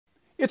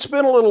It's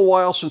been a little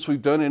while since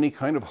we've done any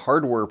kind of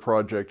hardware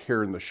project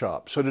here in the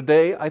shop, so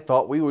today I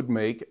thought we would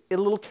make a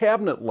little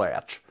cabinet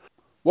latch.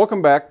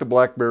 Welcome back to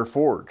Black Bear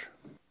Forge.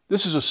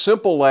 This is a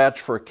simple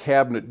latch for a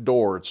cabinet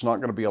door. It's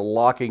not going to be a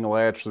locking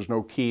latch, there's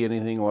no key,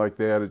 anything like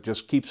that. It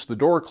just keeps the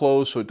door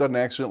closed so it doesn't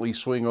accidentally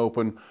swing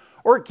open,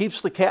 or it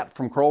keeps the cat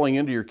from crawling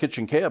into your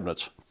kitchen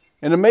cabinets.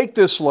 And to make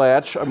this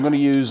latch, I'm going to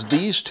use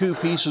these two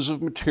pieces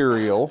of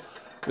material.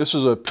 This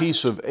is a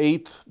piece of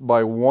 1/8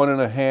 by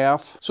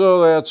 1.5,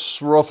 so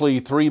that's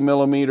roughly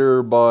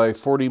 3mm by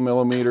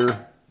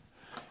 40mm.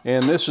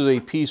 And this is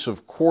a piece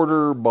of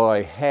 1/4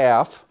 by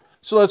 1/2,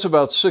 so that's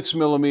about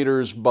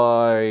 6mm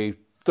by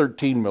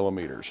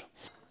 13mm.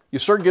 You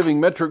start giving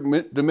metric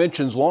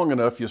dimensions long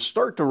enough, you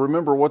start to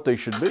remember what they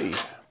should be.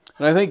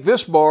 And I think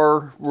this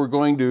bar, we're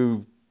going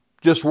to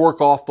just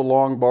work off the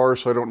long bar,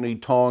 so I don't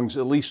need tongs,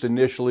 at least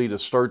initially, to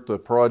start the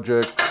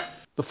project.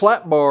 The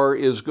flat bar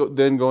is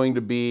then going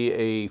to be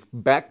a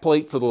back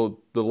plate for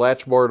the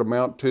latch bar to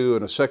mount to,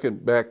 and a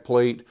second back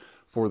plate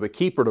for the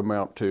keeper to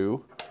mount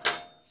to.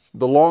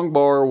 The long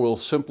bar will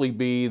simply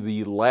be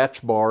the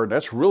latch bar, and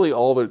that's really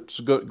all that's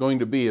going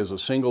to be, is a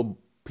single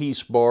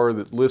piece bar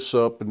that lifts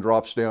up and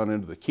drops down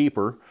into the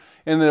keeper,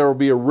 and there will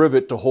be a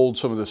rivet to hold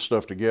some of this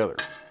stuff together.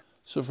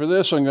 So for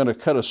this, I'm going to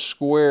cut a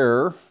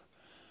square,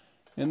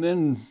 and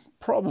then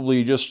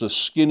probably just a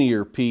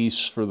skinnier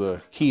piece for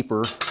the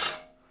keeper.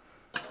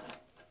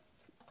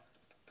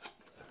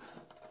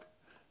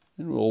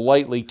 And we'll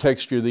lightly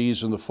texture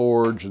these in the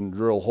forge and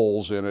drill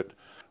holes in it.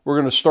 We're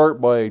going to start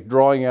by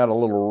drawing out a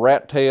little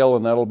rat tail,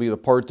 and that'll be the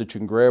part that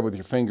you can grab with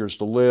your fingers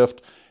to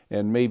lift,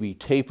 and maybe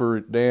taper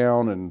it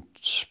down and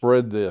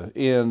spread the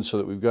end so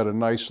that we've got a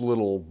nice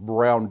little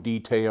brown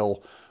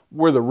detail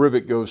where the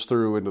rivet goes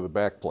through into the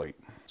back plate.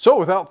 So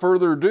without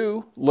further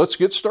ado, let's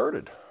get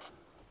started.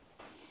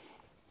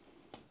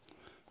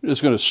 I'm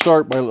just going to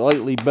start by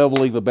lightly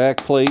beveling the back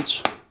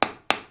plates.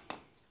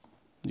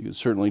 You can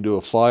certainly do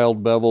a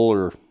filed bevel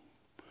or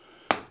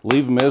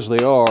leave them as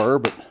they are,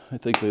 but I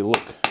think they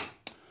look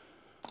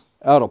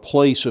out of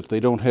place if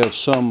they don't have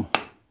some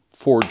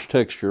forged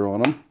texture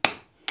on them.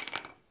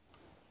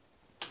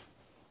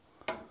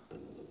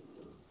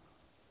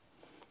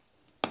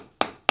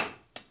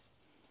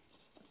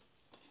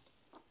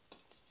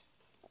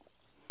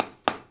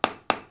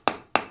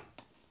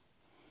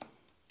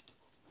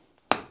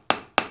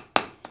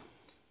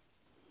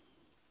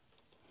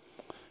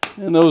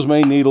 And those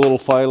may need a little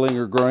filing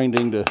or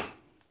grinding to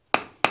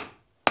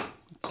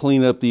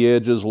clean up the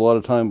edges. A lot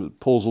of times it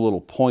pulls a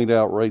little point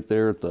out right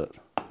there at the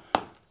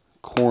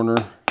corner.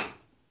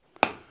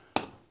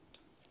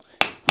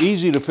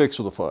 Easy to fix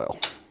with a file.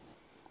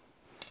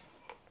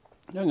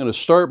 I'm going to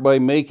start by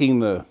making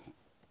the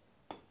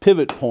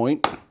pivot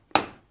point.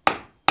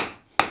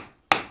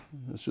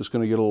 It's just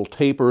going to get a little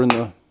taper in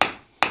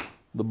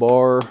the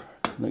bar.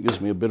 And that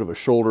gives me a bit of a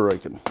shoulder I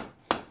can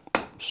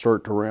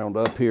start to round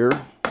up here.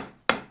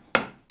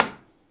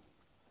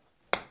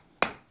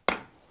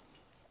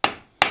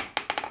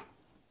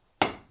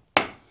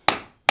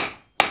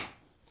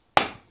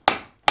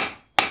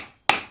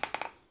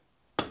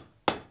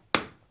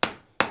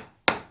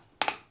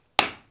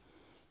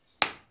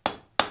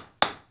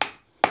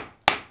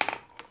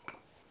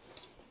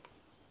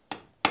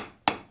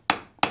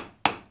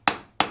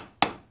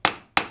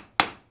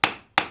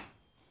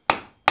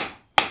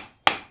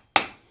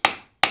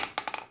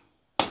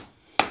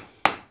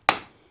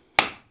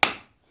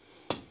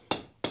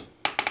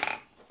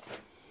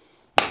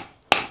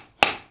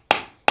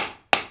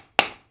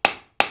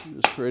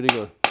 Just creating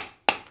a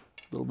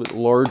little bit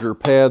larger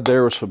pad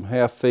there with some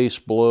half-face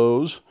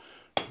blows.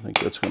 I think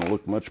that's going to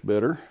look much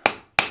better.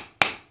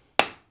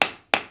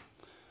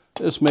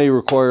 This may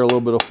require a little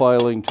bit of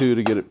filing too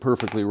to get it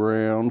perfectly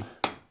round.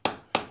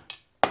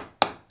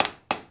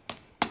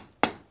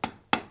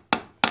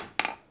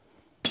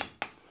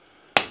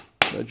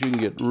 But you can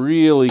get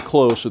really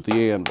close at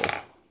the anvil.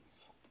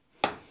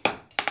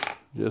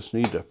 Just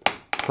need to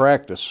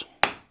practice.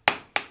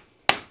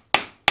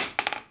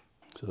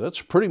 So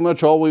that's pretty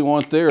much all we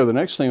want there. The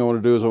next thing I want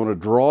to do is I want to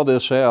draw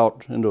this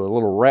out into a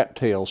little rat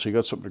tail so you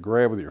got something to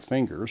grab with your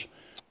fingers.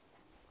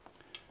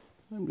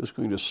 I'm just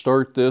going to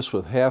start this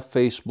with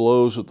half-face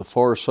blows at the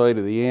far side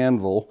of the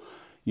anvil.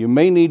 You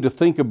may need to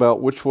think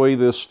about which way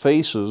this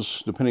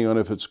faces, depending on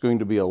if it's going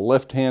to be a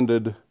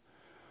left-handed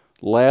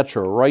latch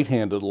or a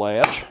right-handed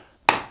latch.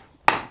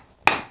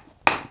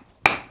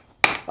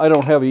 I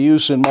don't have a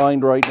use in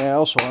mind right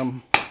now, so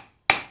I'm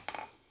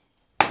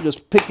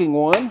just picking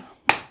one.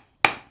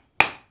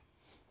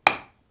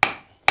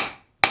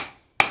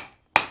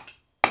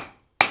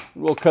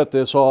 We'll cut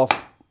this off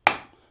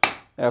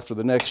after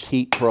the next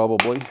heat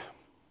probably.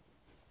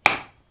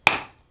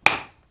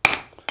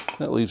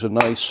 That leaves a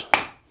nice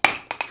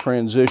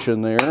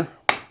transition there.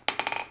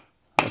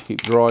 I'll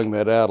keep drawing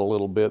that out a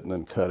little bit and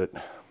then cut it.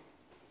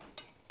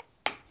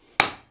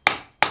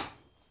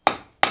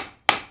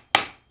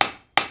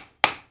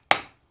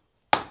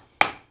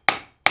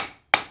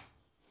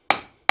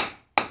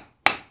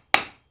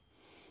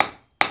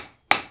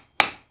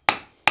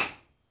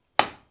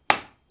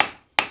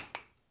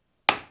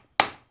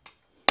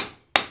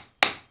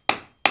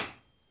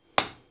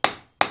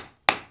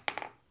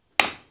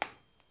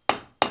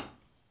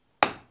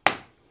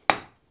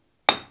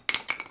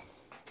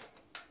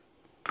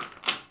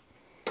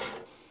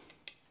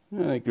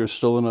 I think there's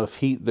still enough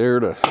heat there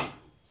to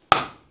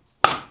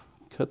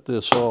cut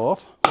this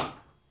off.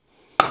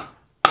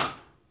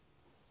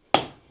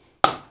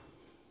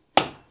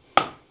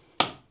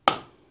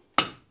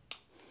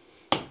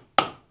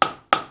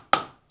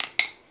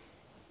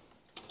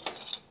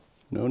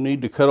 No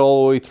need to cut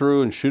all the way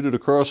through and shoot it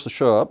across the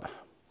shop.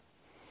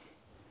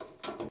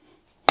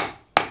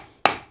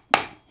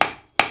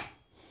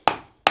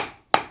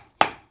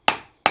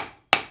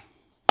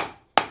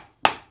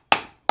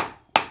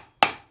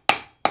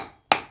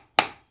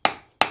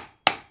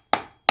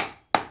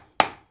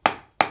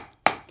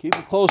 Keep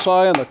a close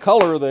eye on the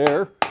color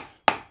there.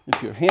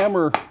 If you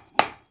hammer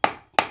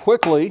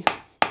quickly,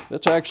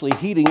 that's actually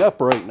heating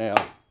up right now.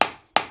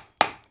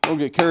 Don't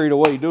get carried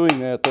away doing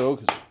that though,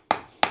 because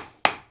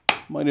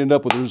you might end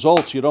up with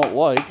results you don't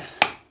like.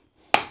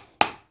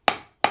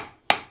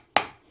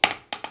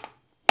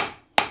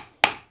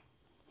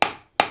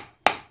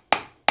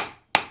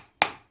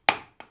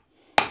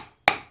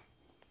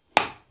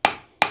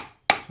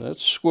 So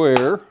that's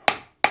square.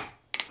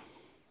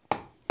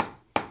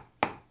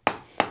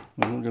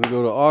 And we're going to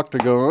go to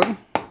octagon.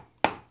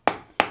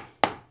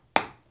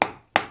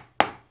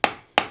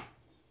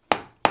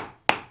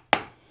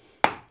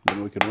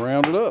 And we can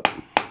round it up.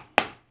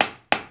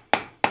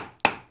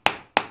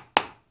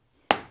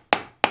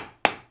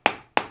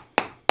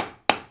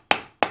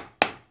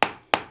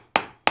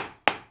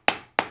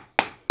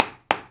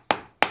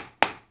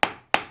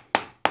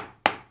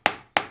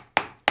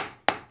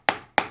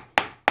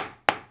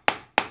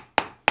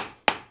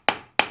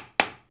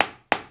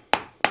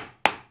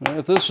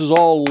 If this is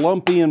all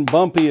lumpy and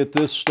bumpy at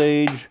this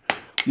stage,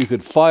 you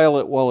could file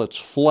it while it's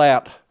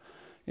flat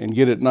and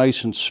get it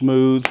nice and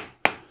smooth.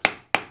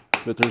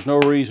 But there's no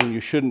reason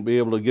you shouldn't be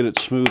able to get it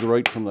smooth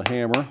right from the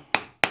hammer.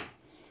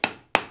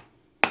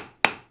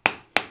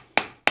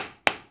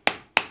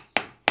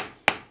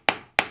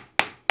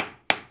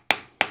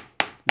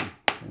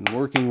 And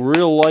working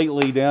real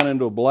lightly down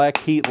into a black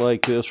heat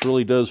like this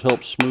really does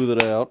help smooth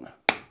it out.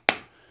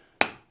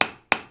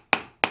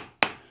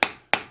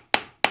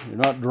 You're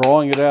not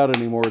drawing it out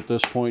anymore at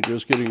this point,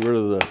 just getting rid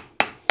of the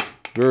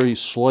very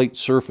slight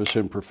surface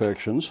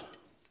imperfections.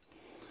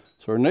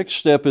 So our next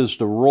step is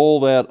to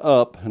roll that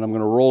up, and I'm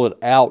going to roll it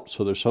out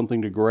so there's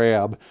something to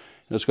grab.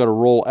 And it's got to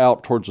roll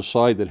out towards the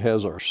side that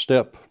has our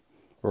step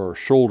or our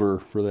shoulder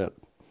for that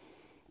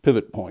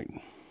pivot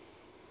point.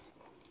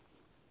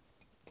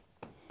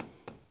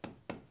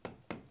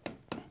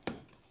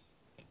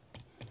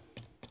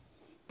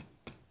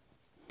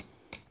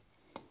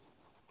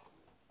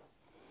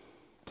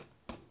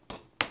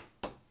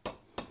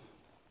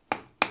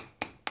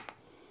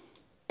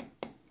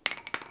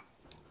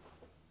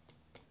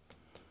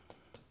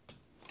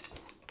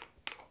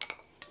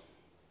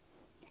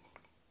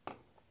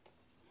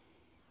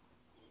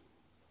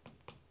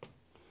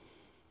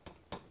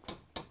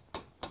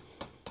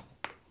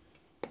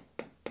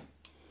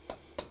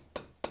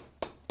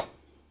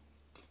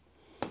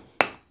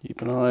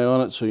 Keep an eye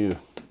on it so you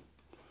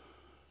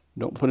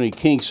don't put any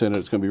kinks in it.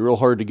 It's going to be real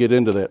hard to get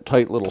into that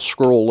tight little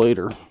scroll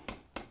later.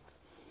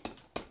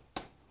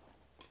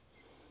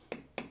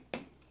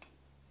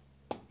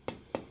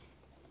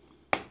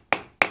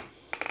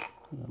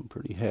 I'm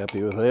pretty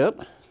happy with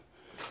that.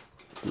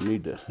 If you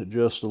need to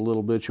adjust a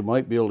little bit, you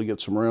might be able to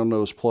get some round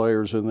nose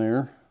pliers in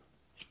there.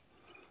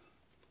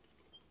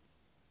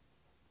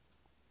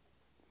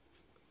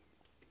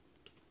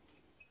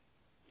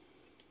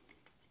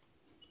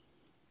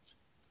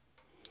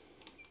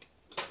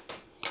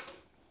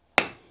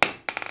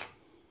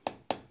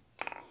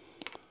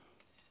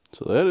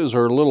 So that is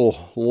our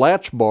little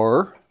latch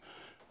bar.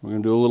 We're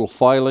going to do a little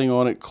filing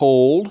on it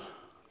cold.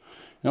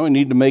 Now we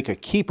need to make a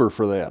keeper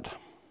for that.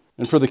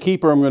 And for the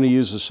keeper, I'm going to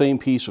use the same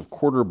piece of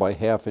 1/4 by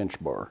 1/2 inch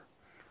bar.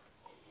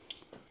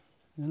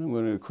 And I'm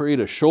going to create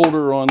a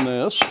shoulder on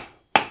this.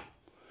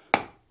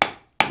 I'm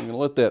going to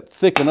let that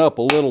thicken up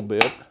a little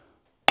bit.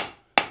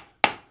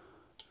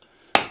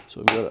 So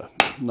I've got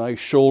a nice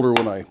shoulder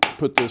when I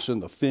put this in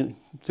the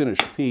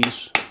finished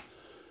piece.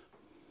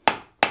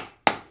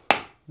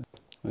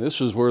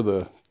 This is where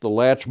the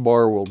latch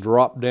bar will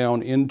drop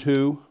down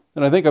into.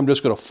 And I think I'm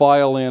just going to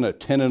file in a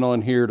tenon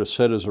on here to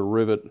set as a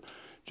rivet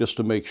just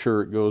to make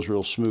sure it goes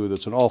real smooth.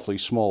 It's an awfully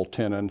small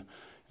tenon,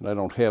 and I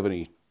don't have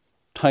any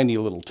tiny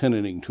little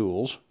tenoning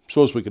tools. I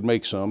suppose we could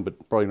make some,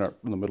 but probably not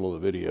in the middle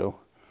of the video.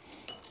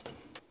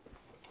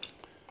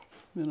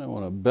 Then I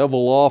want to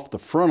bevel off the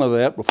front of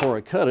that before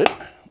I cut it,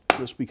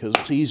 just because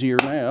it's easier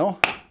now.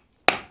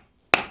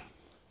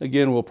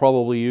 Again, we'll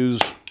probably use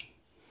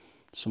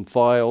some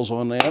files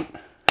on that.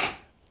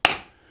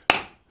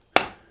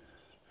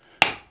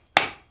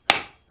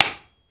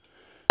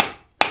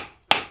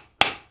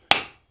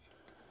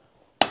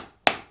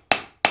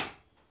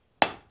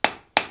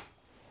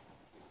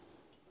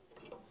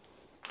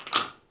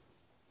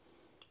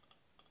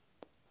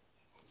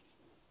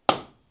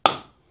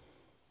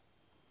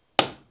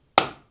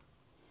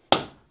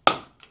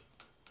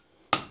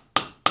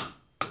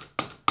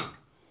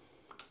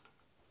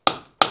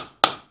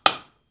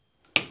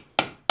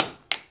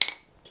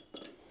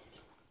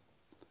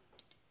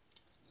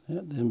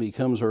 That then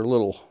becomes our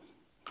little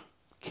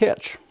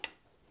catch.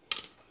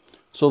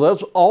 So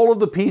that's all of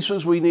the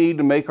pieces we need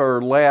to make our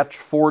latch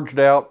forged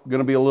out. Going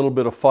to be a little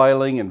bit of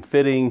filing and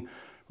fitting.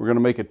 We're going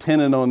to make a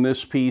tenon on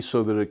this piece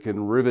so that it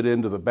can rivet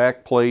into the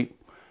back plate.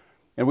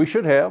 And we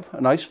should have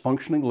a nice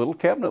functioning little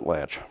cabinet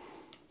latch.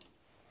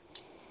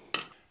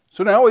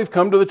 So now we've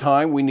come to the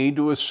time we need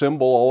to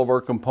assemble all of our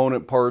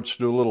component parts,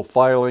 do a little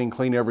filing,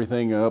 clean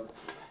everything up.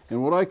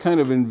 And what I kind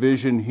of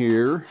envision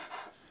here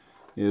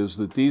is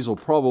that these will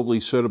probably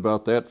sit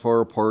about that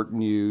far apart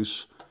in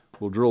use.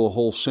 We'll drill a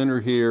hole center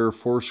here,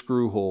 4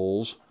 screw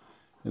holes,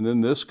 and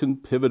then this can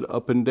pivot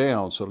up and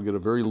down, so it'll get a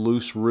very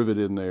loose rivet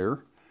in there.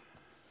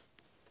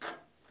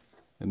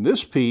 And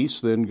this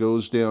piece then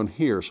goes down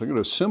here. So I'm going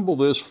to assemble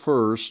this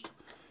first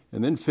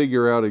and then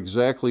figure out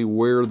exactly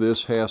where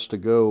this has to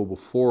go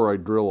before I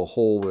drill a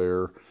hole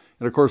there.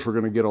 And of course we're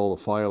going to get all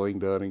the filing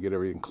done and get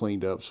everything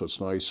cleaned up so it's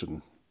nice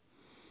and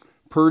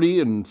pretty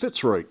and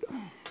fits right.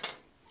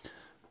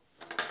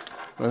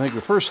 I think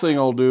the first thing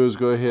I'll do is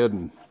go ahead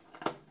and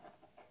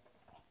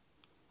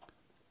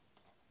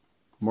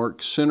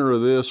mark center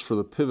of this for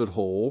the pivot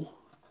hole.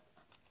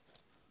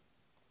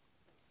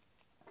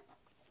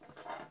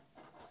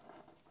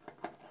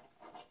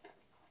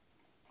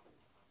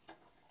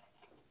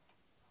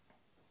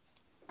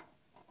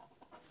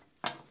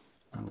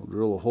 And we'll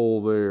drill a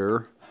hole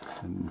there,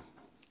 and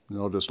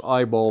I'll just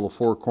eyeball the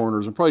 4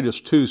 corners, and probably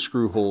just 2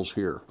 screw holes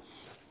here.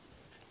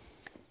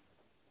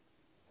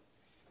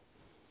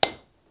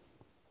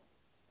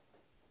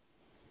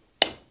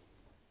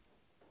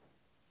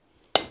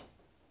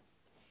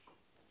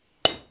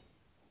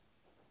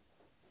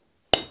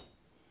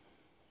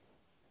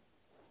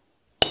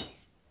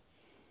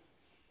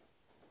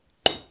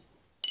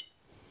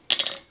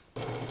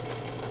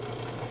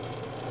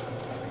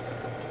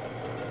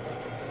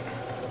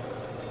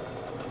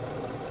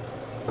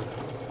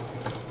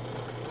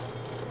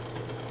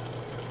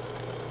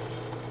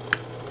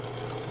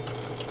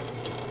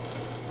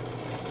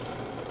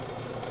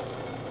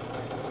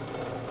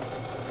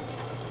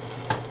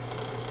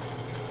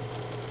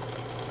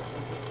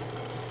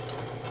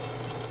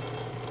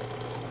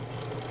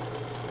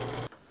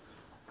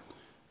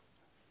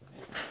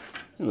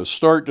 I'm going to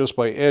start just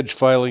by edge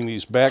filing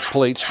these back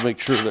plates to make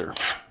sure they're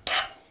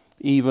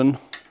even.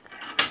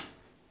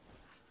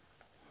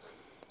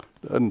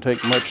 Doesn't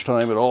take much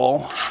time at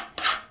all.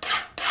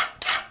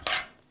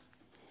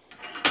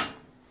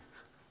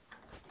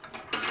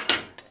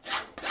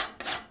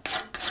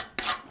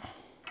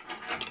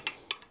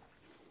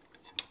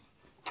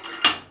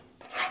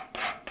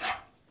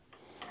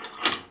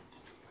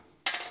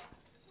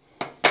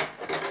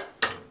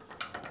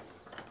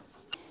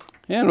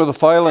 And with a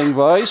filing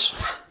vise,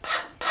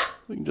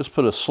 we can just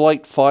put a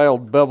slight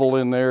filed bevel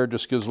in there,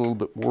 just gives a little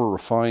bit more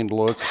refined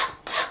look.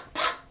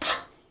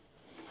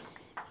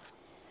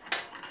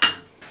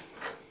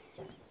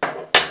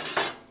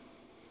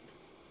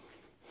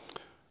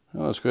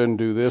 Now let's go ahead and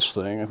do this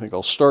thing. I think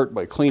I'll start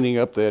by cleaning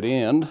up that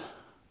end.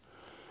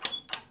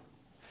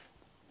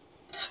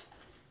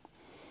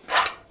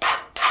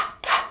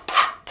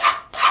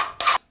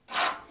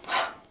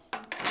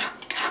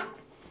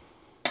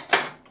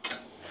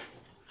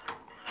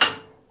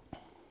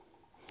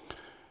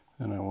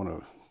 And I want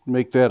to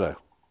make that a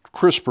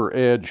crisper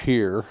edge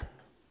here.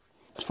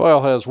 This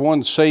file has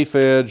one safe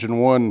edge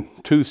and one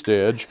toothed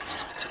edge.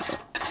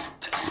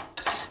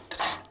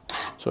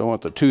 So I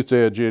want the toothed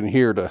edge in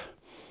here to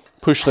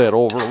push that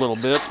over a little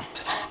bit.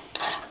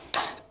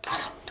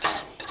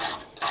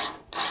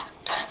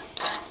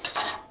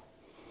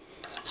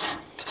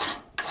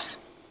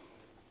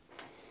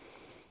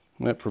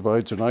 And that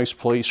provides a nice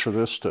place for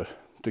this to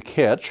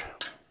catch.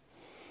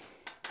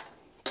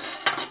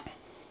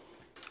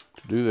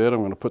 To do that, I'm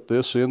going to put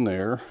this in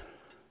there.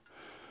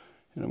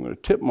 And I'm going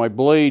to tip my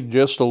blade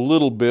just a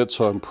little bit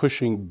so I'm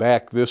pushing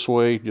back this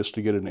way just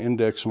to get an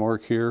index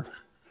mark here.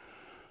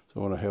 So I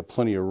want to have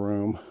plenty of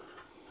room.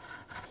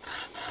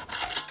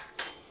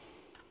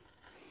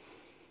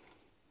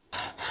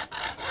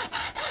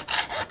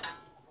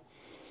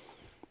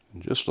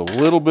 And just a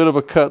little bit of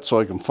a cut so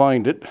I can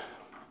find it.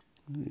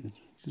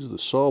 Use the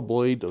saw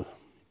blade to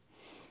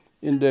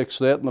index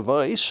that in the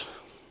vise.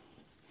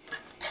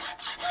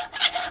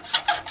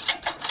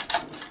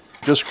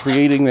 Just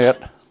creating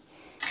that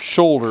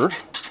shoulder.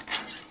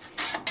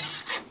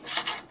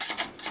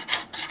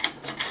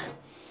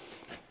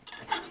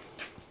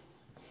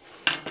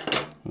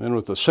 And then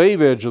with the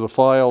save edge of the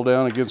file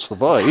down against the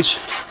vise,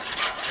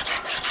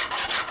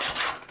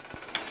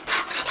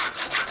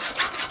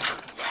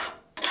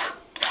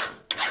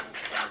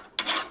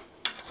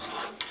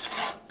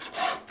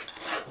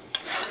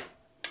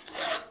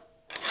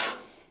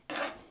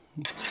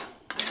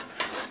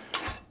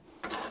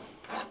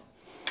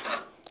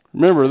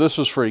 remember, this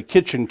is for a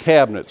kitchen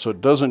cabinet, so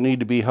it doesn't need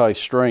to be high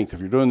strength.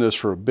 If you're doing this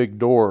for a big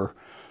door,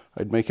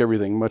 I'd make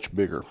everything much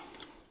bigger.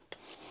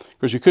 Of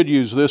course, you could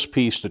use this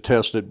piece to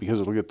test it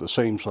because it'll get the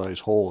same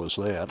size hole as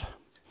that.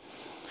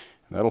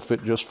 And that'll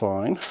fit just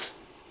fine.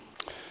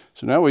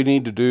 So now we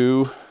need to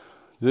do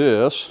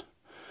this.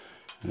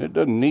 And it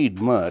doesn't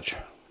need much.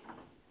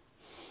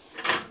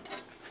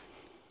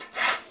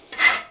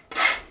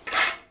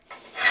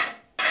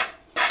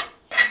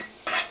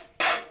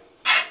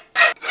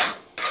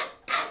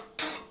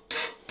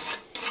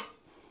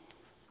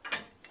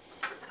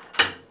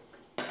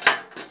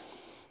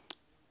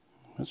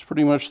 That's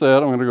pretty much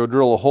that. I'm going to go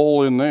drill a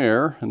hole in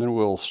there, and then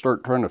we'll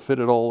start trying to fit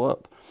it all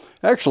up.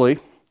 Actually,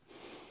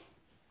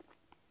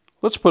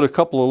 let's put a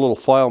couple of little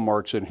file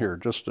marks in here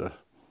just to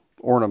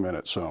ornament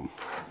it some.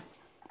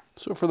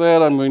 So for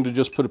that, I'm going to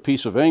just put a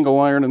piece of angle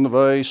iron in the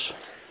vise.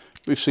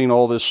 We've seen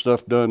all this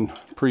stuff done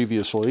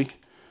previously.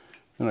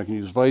 And I can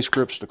use vice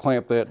grips to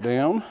clamp that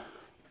down.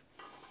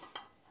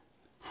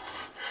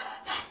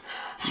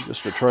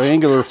 Just a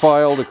triangular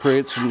file to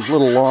create some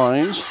little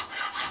lines.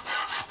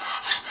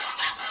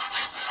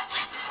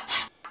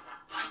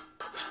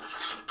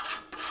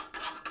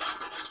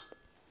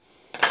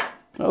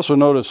 I also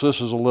notice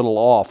this is a little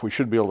off. We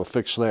should be able to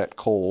fix that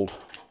cold.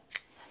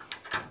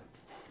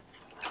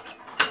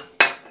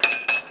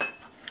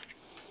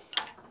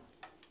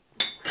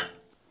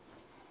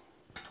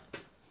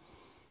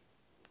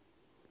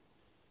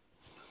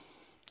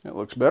 That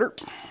looks better.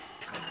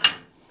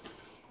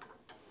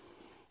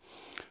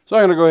 So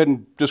I'm going to go ahead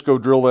and just go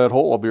drill that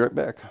hole. I'll be right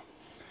back.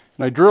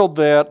 And I drilled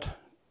that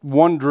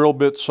 1 drill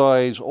bit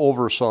size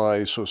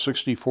oversize, so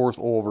 64th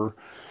over,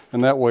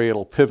 and that way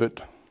it'll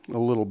pivot a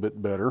little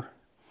bit better.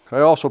 I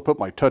also put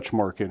my touch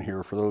mark in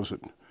here for those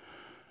that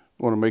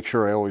want to make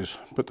sure I always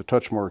put the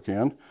touch mark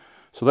in.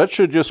 So that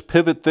should just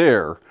pivot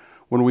there.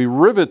 When we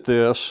rivet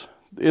this,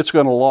 it's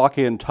going to lock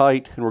in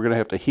tight, and we're going to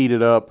have to heat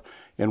it up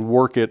and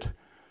work it,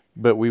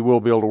 but we will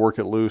be able to work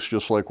it loose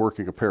just like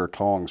working a pair of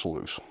tongs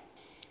loose.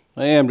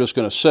 I am just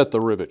going to set the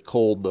rivet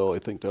cold though. I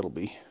think that'll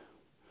be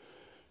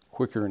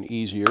quicker and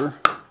easier.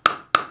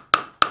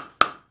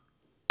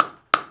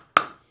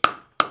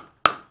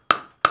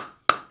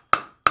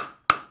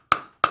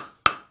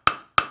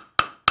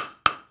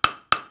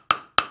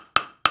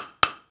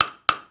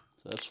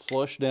 That's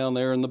flush down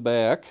there in the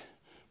back.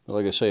 But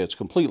like I say, it's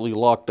completely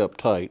locked up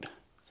tight.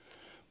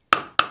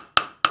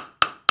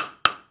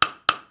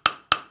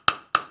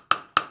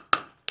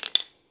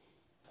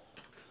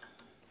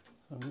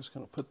 I'm just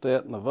going to put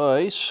that in the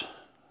vise.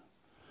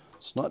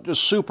 It's not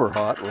just super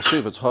hot. We'll see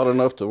if it's hot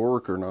enough to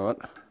work or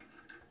not.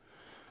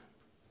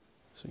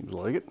 Seems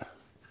like it.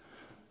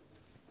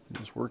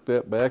 Just work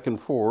that back and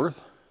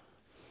forth.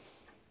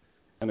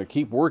 And I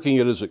keep working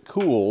it as it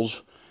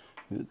cools.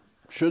 It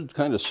should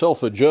kind of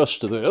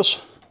self-adjust to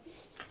this.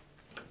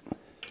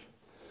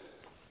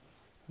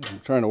 I'm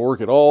trying to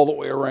work it all the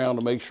way around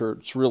to make sure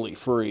it's really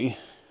free.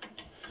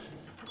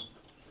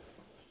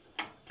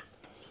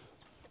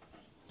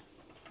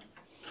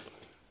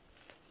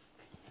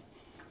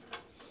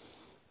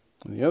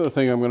 And the other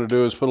thing I'm going to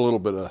do is put a little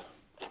bit of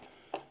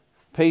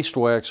paste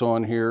wax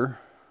on here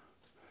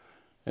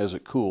as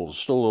it cools.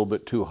 Still a little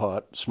bit too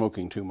hot,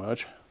 smoking too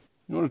much.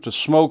 You want it to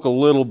smoke a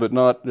little but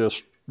not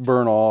just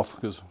burn off,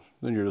 because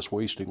then you're just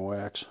wasting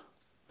wax.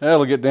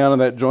 That'll get down in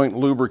that joint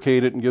and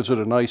lubricate it and gives it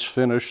a nice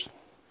finish.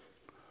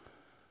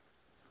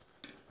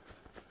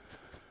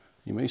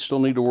 You may still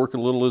need to work a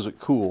little as it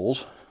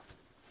cools.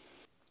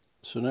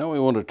 So now we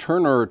want to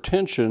turn our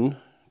attention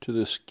to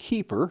this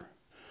keeper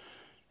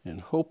and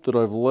hope that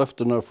I've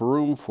left enough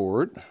room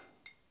for it.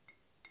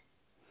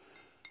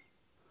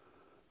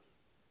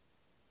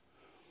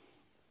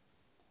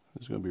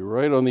 It's going to be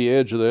right on the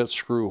edge of that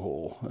screw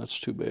hole. That's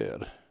too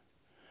bad.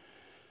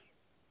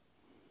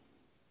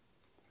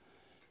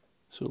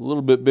 So a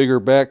little bit bigger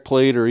back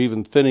plate, or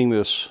even thinning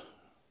this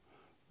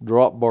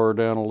drop bar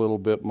down a little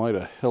bit might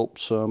have helped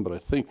some, but I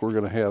think we're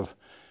going to have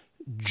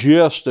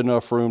just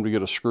enough room to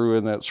get a screw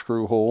in that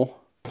screw hole.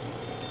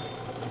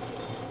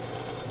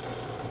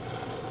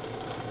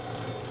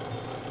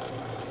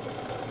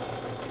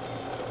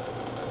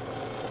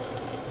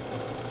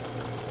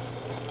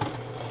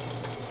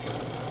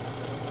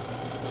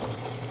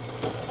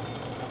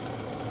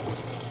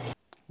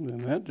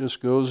 And that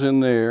just goes in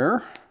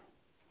there.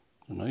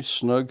 A nice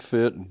snug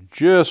fit,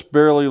 just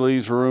barely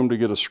leaves room to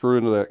get a screw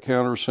into that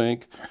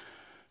countersink.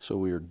 So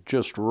we are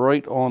just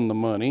right on the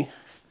money.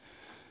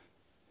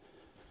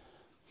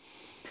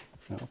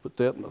 Now I'll put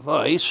that in the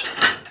vise.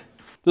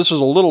 This is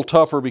a little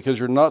tougher because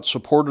you're not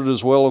supported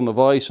as well in the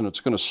vise and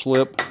it's going to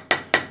slip.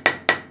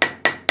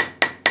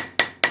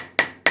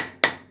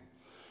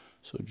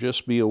 So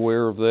just be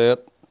aware of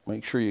that.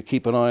 Make sure you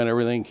keep an eye on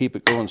everything, keep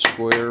it going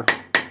square.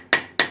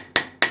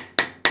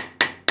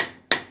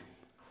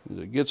 As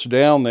it gets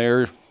down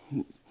there,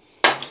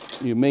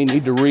 you may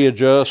need to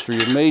readjust, or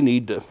you may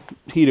need to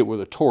heat it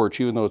with a torch,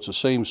 even though it's the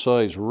same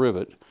size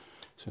rivet.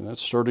 See,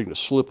 that's starting to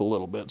slip a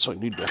little bit, so I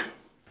need to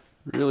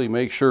really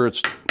make sure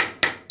it's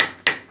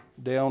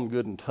down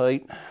good and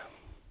tight.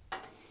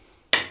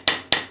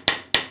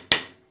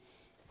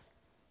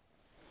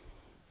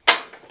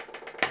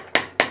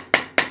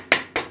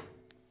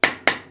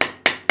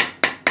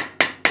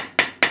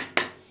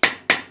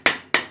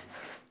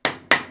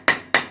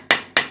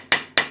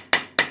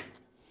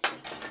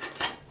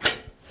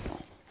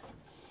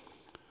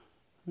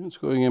 It's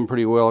going in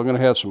pretty well. I'm going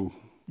to have some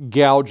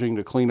gouging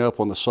to clean up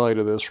on the side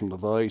of this from the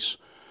vise.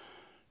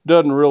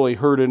 Doesn't really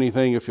hurt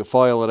anything if you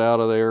file it out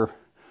of there.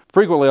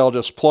 Frequently I'll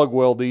just plug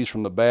weld these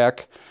from the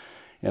back,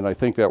 and I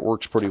think that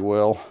works pretty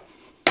well.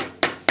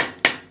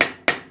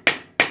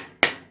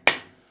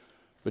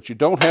 But you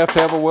don't have to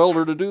have a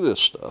welder to do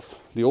this stuff.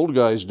 The old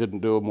guys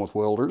didn't do them with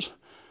welders.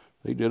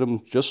 They did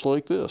them just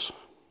like this.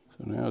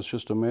 So now it's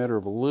just a matter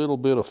of a little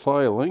bit of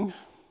filing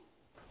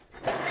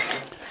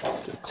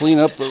to clean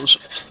up those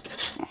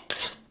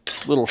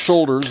little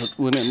shoulders that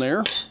went in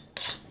there.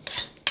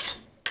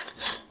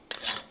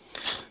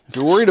 If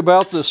you're worried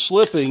about this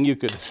slipping, you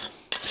could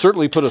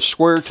certainly put a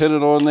square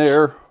tenon on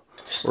there,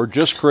 or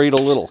just create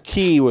a little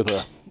key with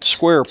a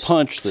square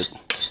punch that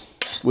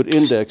would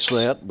index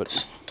that,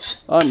 but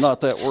I'm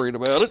not that worried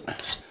about it.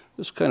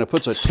 This kind of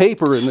puts a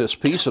taper in this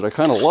piece that I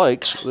kind of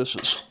like, so this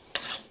is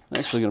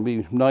actually going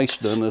to be nice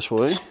done this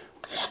way.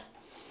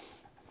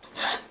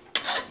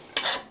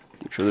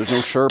 Make sure there's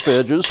no sharp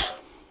edges.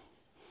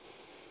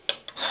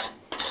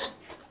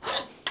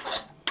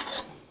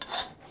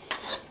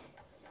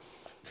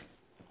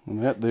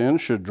 And that then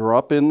should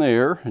drop in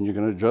there, and you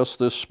can adjust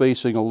this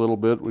spacing a little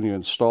bit when you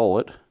install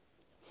it.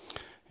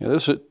 Yeah,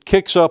 it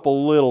kicks up a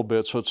little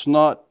bit, so it's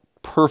not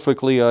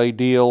perfectly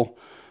ideal.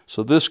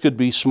 So this could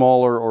be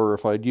smaller, or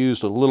if I'd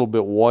used a little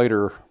bit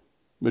wider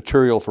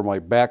material for my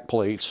back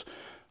plates,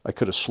 I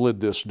could have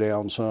slid this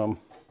down some.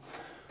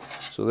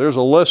 So there's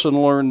a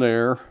lesson learned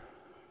there.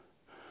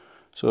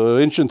 So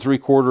 1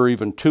 3/4,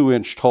 even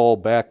 2-inch tall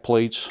back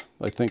plates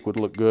I think would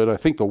look good. I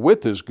think the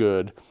width is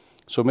good.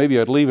 So maybe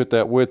I'd leave it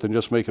that width and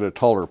just make it a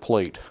taller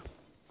plate.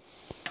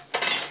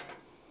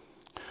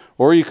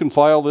 Or you can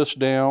file this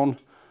down.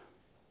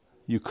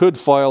 You could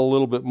file a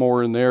little bit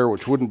more in there,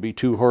 which wouldn't be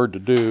too hard to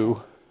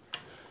do.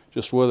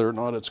 Just whether or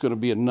not it's going to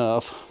be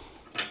enough.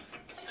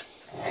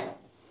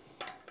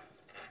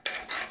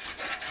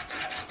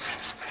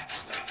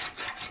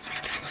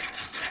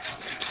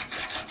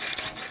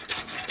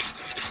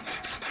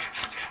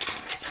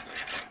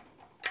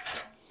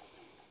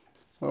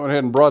 I went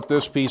ahead and brought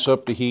this piece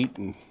up to heat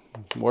and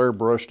wire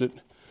brushed it.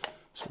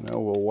 So now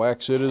we'll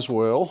wax it as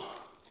well.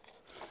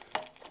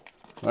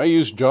 I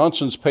use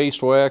Johnson's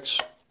paste wax.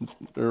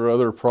 There are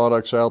other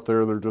products out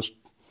there. They're just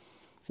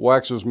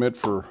waxes meant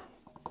for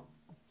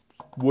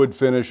wood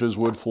finishes,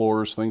 wood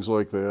floors, things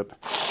like that.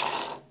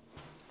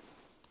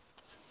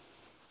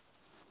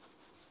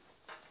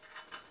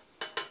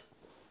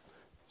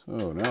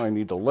 So now I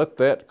need to let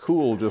that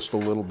cool just a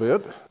little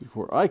bit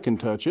before I can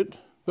touch it.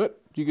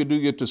 But you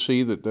do get to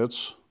see that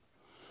that's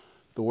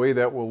the way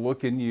that will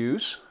look in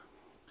use.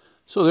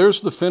 So there's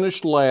the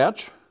finished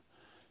latch,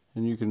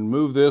 and you can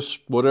move this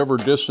whatever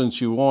distance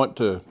you want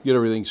to get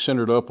everything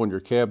centered up on your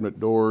cabinet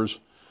doors.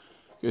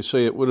 Like I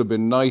say, it would have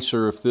been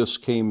nicer if this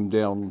came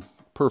down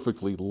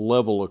perfectly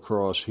level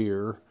across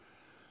here,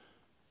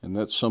 and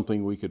that's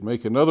something we could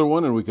make another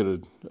one, and we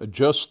could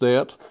adjust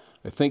that.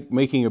 I think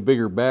making a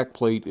bigger back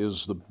plate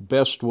is the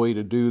best way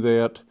to do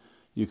that.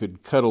 You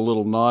could cut a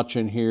little notch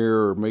in here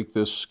or make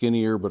this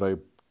skinnier, but I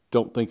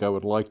don't think I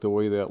would like the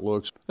way that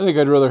looks. I think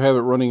I'd rather have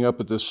it running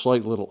up at this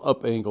slight little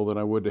up angle than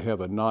I would to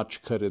have a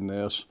notch cut in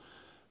this.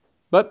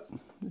 But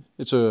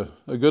it's a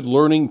good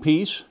learning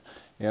piece,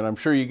 and I'm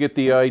sure you get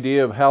the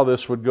idea of how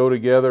this would go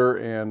together,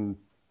 and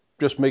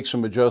just make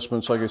some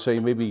adjustments. Like I say,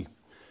 maybe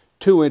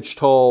 2-inch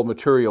tall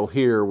material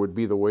here would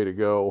be the way to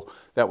go.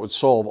 That would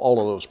solve all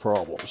of those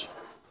problems.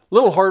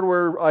 Little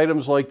hardware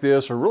items like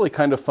this are really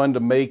kind of fun to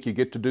make. You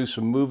get to do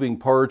some moving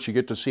parts. You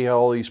get to see how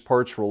all these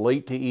parts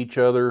relate to each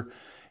other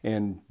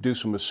and do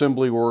some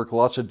assembly work.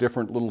 Lots of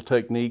different little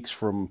techniques,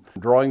 from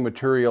drawing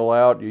material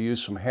out. You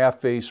use some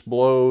half-face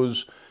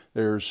blows.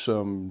 There's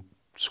some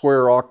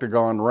square,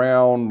 octagon,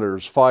 round.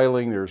 There's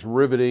filing. There's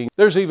riveting.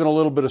 There's even a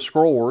little bit of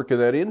scroll work in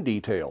that end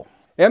detail.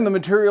 And the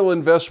material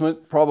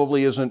investment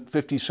probably isn't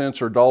 50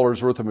 cents or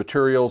dollars worth of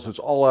materials. It's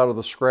all out of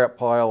the scrap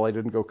pile. I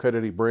didn't go cut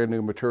any brand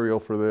new material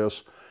for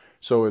this.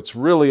 So it's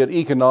really an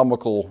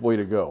economical way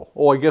to go.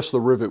 Oh, I guess the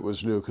rivet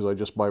was new because I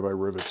just buy my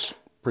rivets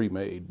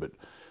pre-made, but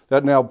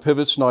that now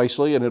pivots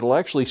nicely, and it'll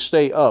actually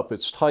stay up.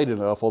 It's tight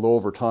enough, although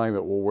over time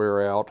it will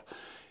wear out.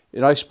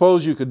 And I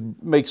suppose you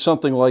could make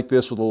something like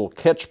this with a little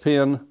catch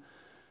pin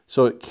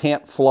so it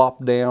can't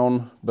flop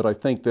down, but I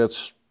think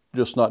that's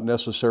just not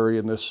necessary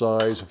in this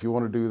size. If you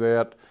want to do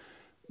that,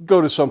 go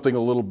to something a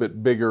little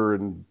bit bigger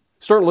and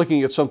start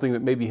looking at something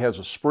that maybe has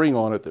a spring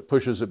on it that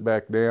pushes it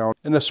back down.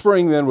 And the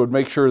spring then would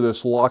make sure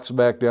this locks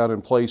back down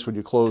in place when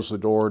you close the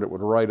door, and it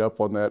would ride up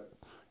on that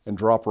and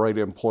drop right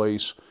in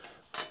place.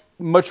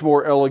 Much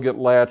more elegant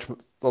latch,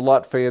 a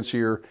lot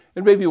fancier,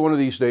 and maybe one of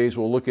these days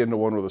we'll look into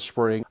one with a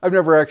spring. I've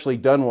never actually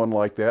done one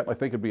like that. I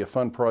think it'd be a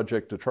fun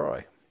project to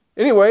try.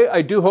 Anyway,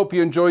 I do hope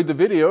you enjoyed the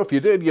video. If you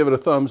did, give it a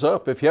thumbs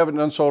up. If you haven't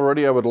done so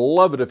already, I would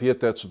love it if you hit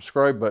that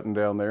subscribe button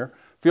down there.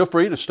 Feel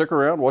free to stick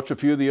around, watch a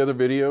few of the other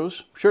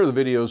videos, share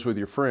the videos with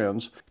your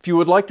friends. If you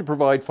would like to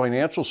provide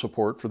financial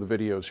support for the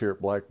videos here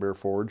at Black Bear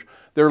Forge,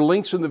 there are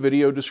links in the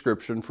video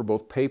description for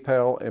both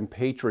PayPal and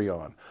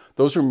Patreon.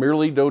 Those are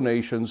merely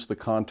donations, the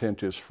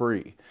content is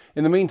free.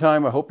 In the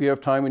meantime, I hope you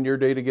have time in your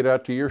day to get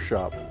out to your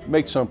shop,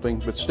 make something,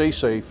 but stay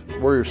safe,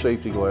 wear your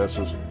safety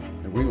glasses,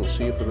 and we will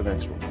see you for the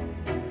next one.